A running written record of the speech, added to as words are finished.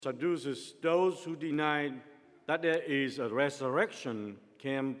Sadducees, those who denied that there is a resurrection,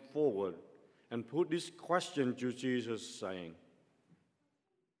 came forward and put this question to Jesus, saying,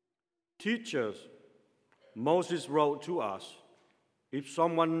 "Teachers, Moses wrote to us, if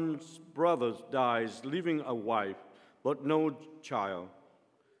someone's brother dies leaving a wife but no child,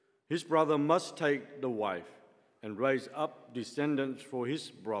 his brother must take the wife and raise up descendants for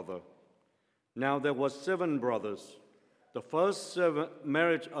his brother. Now there were 7 brothers. The first 7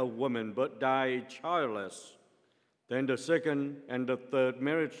 married a woman but died childless. Then the second and the third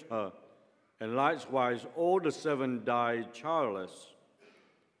married her, and likewise all the 7 died childless.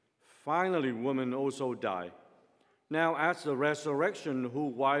 Finally, woman also died. Now at the resurrection,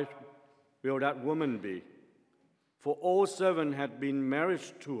 whose wife will that woman be? For all 7 had been married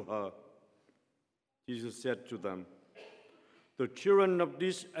to her." Jesus said to them, "The children of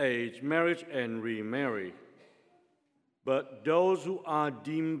this age marry and remarry. But those who are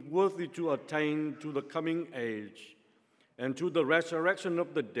deemed worthy to attain to the coming age and to the resurrection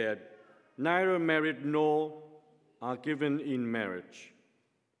of the dead, neither married nor are given in marriage.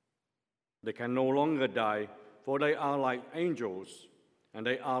 They can no longer die, for they are like angels, and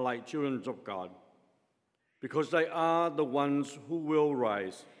they are like children of God, because they are the ones who will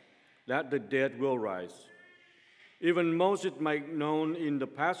rise, that the dead will rise. Even Moses made known in the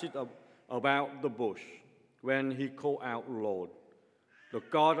passage about the bush, when he called out, 'Lord, the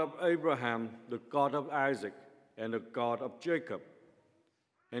God of Abraham, the God of Isaac, and the God of Jacob.'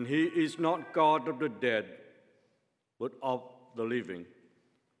 And he is not God of the dead, but of the living.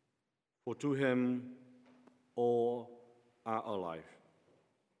 For to him all are alive."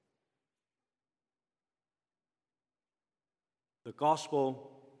 The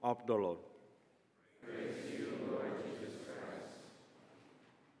Gospel of the Lord. Praise to you, Lord Jesus Christ.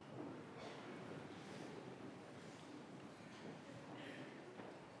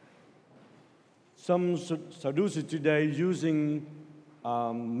 Some Sadducees today using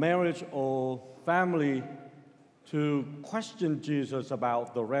marriage or family to question Jesus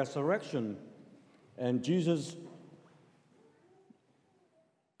about the resurrection. And Jesus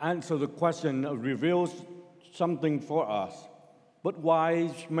answers the question, reveals something for us. But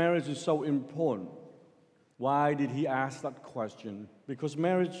why marriage is so important? Why did he ask that question? Because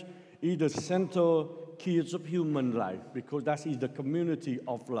marriage is the central key of human life, because that is the community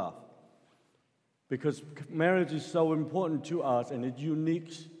of love. Because marriage is so important to us and it's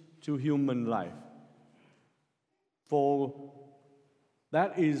unique to human life. For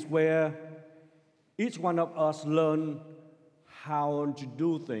that is where each one of us learn how to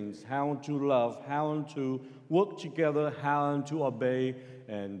do things, how to love, how to work together, how to obey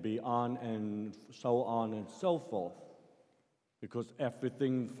and be on and so forth. Because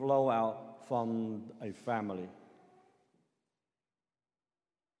everything flows out from a family.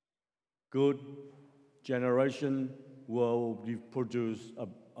 Good generation will produce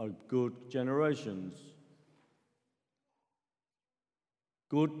a good generations.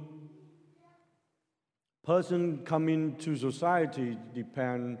 Good person coming to society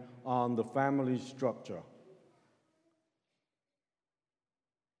depend on the family structure.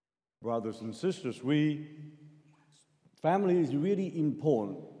 Brothers and sisters, family is really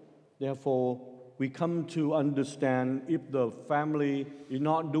important. Therefore, we come to understand if the family is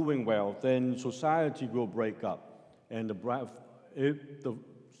not doing well, then society will break up. And if the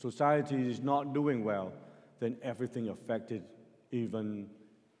society is not doing well, then everything affected, even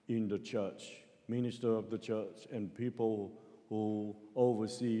in the church. Minister of the church and people who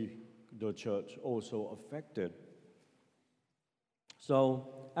oversee the church also affected.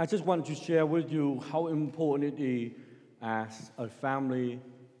 So I just want to share with you how important it is as a family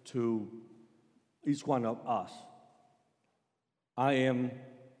to each one of us. I am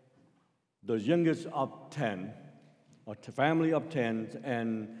the youngest of 10, a family of 10,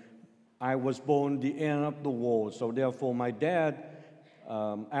 and I was born the end of the war. So therefore, my dad,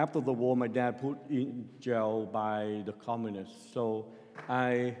 after the war, my dad put in jail by the communists. So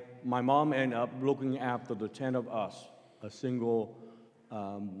my mom ended up looking after the 10 of us, a single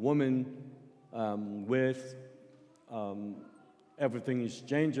woman with everything is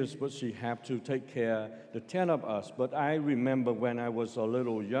changes, but she had to take care of the 10 of us. But I remember when I was a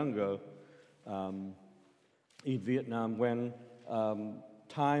little younger in Vietnam, when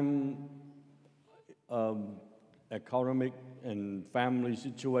economic and family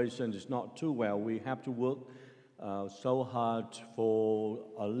situation is not too well. We have to work so hard for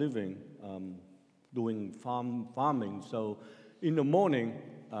a living, doing farming. So in the morning,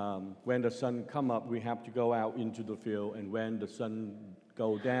 when the sun come up, we have to go out into the field, and when the sun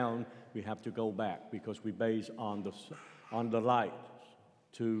go down, we have to go back because we base on the light.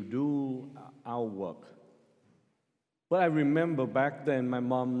 to do our work. But I remember back then my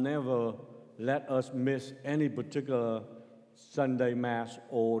mom never let us miss any particular Sunday Mass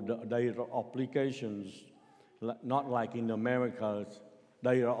or the day of obligations, not like in America.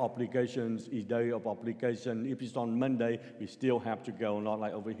 Day of obligations is day of obligation. If it's on Monday, we still have to go, not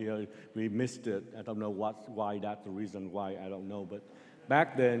like over here, we missed it. I don't know why that's the reason why, I don't know. But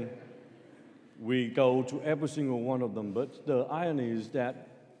back then, we go to every single one of them. But the irony is that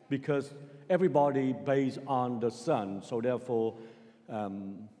because everybody based on the sun, so therefore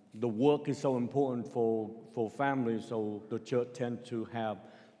the work is so important for families, so the church tends to have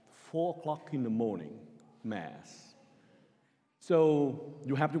 4 o'clock in the morning Mass. So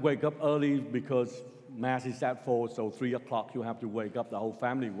you have to wake up early because Mass is at 4, so 3 o'clock you have to wake up, the whole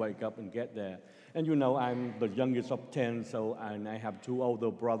family wake up and get there. And you know, I'm the youngest of 10, and I have 2 older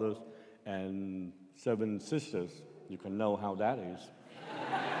brothers and 7 sisters. You can know how that is.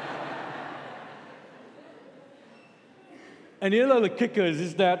 And the other kicker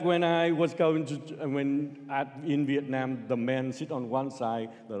is that when I was in Vietnam, the men sit on one side,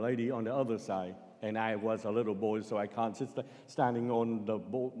 the lady on the other side. And I was a little boy, so I can't sit standing on the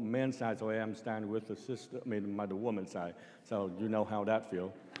men's side, so I am standing with the woman's side. So you know how that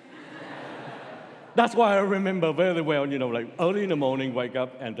feels. That's why I remember very well, like early in the morning, wake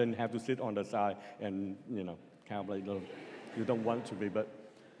up, and then have to sit on the side, and, kind of like, you don't want to be, but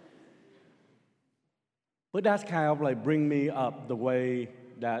that's kind of like bring me up the way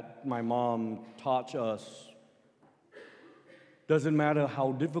that my mom taught us. Doesn't matter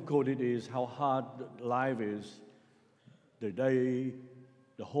how difficult it is, how hard life is, the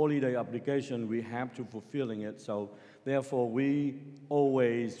holy day obligation, we have to fulfilling it. So therefore, we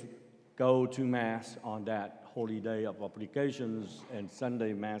always go to Mass on that holy day of obligations and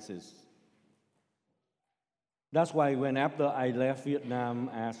Sunday Masses. That's why after I left Vietnam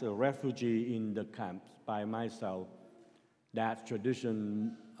as a refugee in the camps by myself, that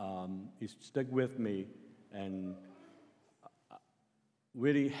tradition is stuck with me and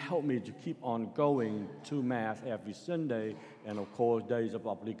really helped me to keep on going to Mass every Sunday, and of course, days of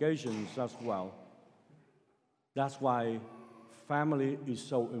obligations as well. That's why family is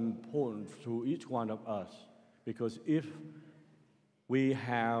so important to each one of us, because if we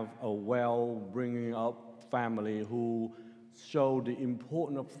have a well-bringing up family who show the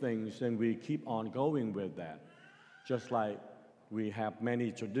importance of things, then we keep on going with that. Just like we have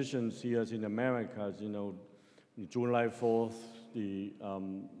many traditions here in America, July 4th, the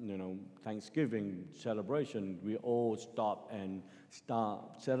Thanksgiving celebration, we all stop and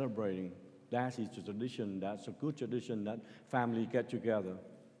start celebrating. That is the tradition. That's a good tradition that family get together.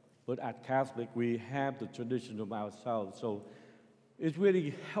 But at Catholic, we have the tradition of ourselves. So it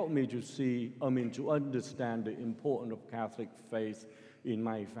really helped me to understand the importance of Catholic faith in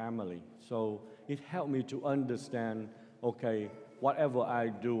my family. So it helped me to understand, okay, whatever I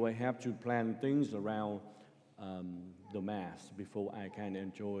do, I have to plan things around the Mass before I can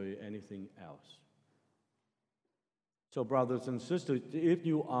enjoy anything else. So brothers and sisters, if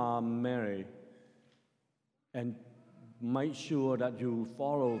you are married, and make sure that you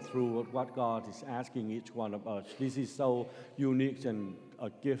follow through what God is asking each one of us. This is so unique and a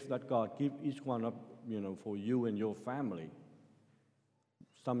gift that God gives each one of, for you and your family.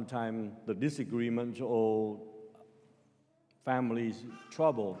 Sometimes the disagreements or family's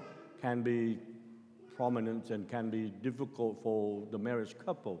trouble can be prominent and can be difficult for the marriage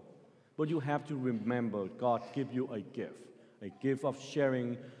couple. But you have to remember, God gives you a gift of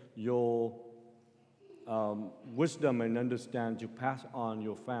sharing your wisdom and understand to pass on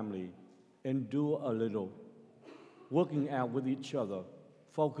your family. Endure a little, working out with each other.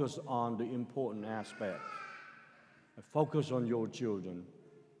 Focus on the important aspects. Focus on your children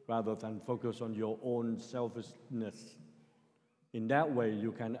rather than focus on your own selfishness. In that way,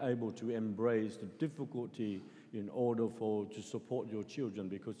 you can able to embrace the difficulty in order to support your children.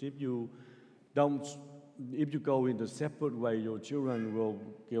 Because if you go in the separate way, your children will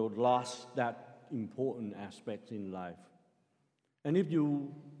get lost that important aspect in life. And if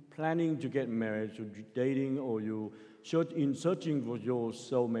you planning to get married, or dating, or you searching for your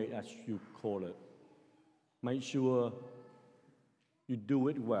soulmate, as you call it, make sure you do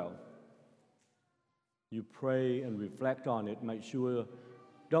it well. You pray and reflect on it. Make sure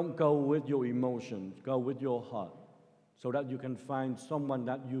don't go with your emotions, go with your heart, so that you can find someone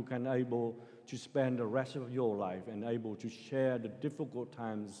that you can able to spend the rest of your life and able to share the difficult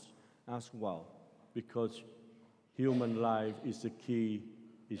times as well. Because human life is the key,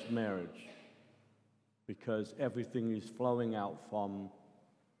 is marriage. Because everything is flowing out from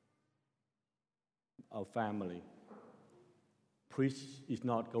our family. priest is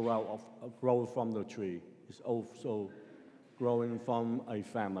not grow from the tree. It's also growing from a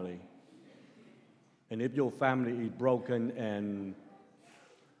family. And if your family is broken, and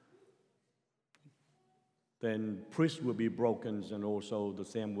then priest will be broken, and also the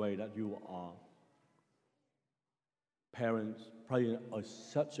same way that you are. Parents play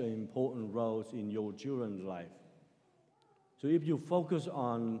such an important role in your children's life. So if you focus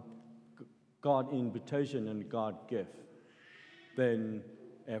on God's invitation and God's gift, then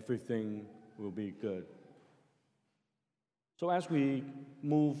everything will be good. So as we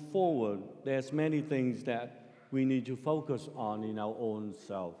move forward, there's many things that we need to focus on in our own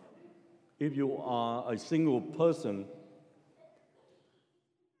self. If you are a single person,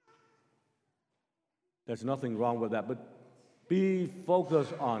 there's nothing wrong with that, but be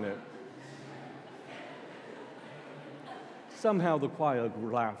focused on it. Somehow the choir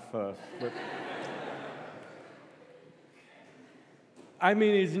laughed first. But I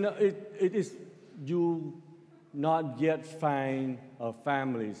mean, it is you not yet find a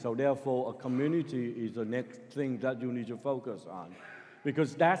family, so therefore a community is the next thing that you need to focus on,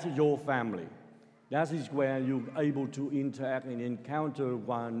 because that's your family. That is where you're able to interact and encounter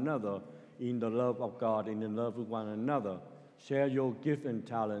one another in the love of God, in the love of one another. Share your gift and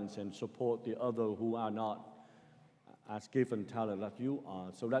talents and support the other who are not as gift and talent that you are,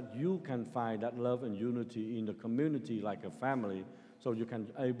 so that you can find that love and unity in the community like a family, so you can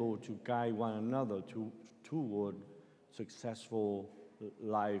able to guide one another toward successful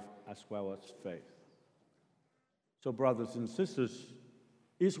life as well as faith. So brothers and sisters,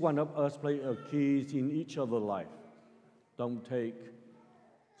 each one of us play a key in each other's life. Don't take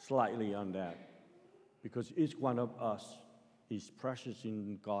slightly on that, because each one of us is precious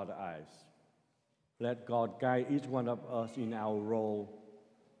in God's eyes. Let God guide each one of us in our role,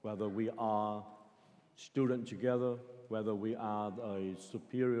 whether we are students together, whether we are a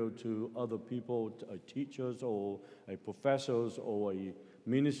superior to other people, teachers or professors or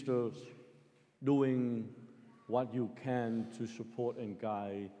ministers, doing what you can to support and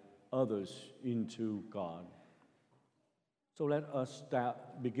guide others into God. So let us start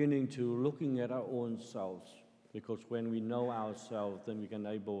beginning to looking at our own selves, because when we know ourselves, then we can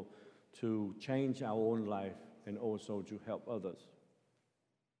able to change our own life and also to help others.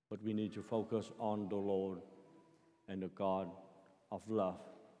 But we need to focus on the Lord and the God of love.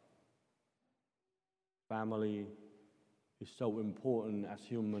 Family is so important as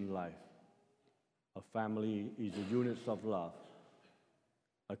human life. A family is a unit of love.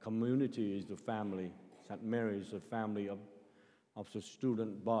 A community is the family. St. Mary is a family of the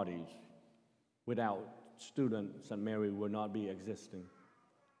student bodies. Without students, St. Mary would not be existing.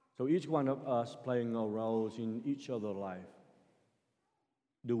 So each one of us playing our roles in each other's life.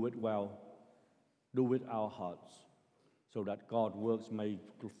 Do it well. Do with our hearts, so that God's works may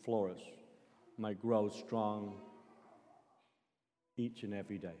flourish, may grow strong each and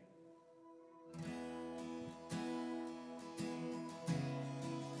every day.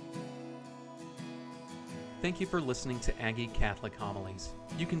 Thank you for listening to Aggie Catholic Homilies.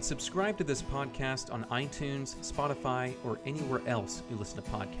 You can subscribe to this podcast on iTunes, Spotify, or anywhere else you listen to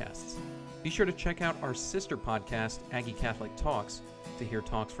podcasts. Be sure to check out our sister podcast, Aggie Catholic Talks, to hear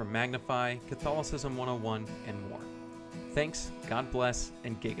talks from Magnify, Catholicism 101, and more. Thanks, God bless,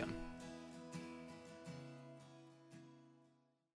 and gig 'em.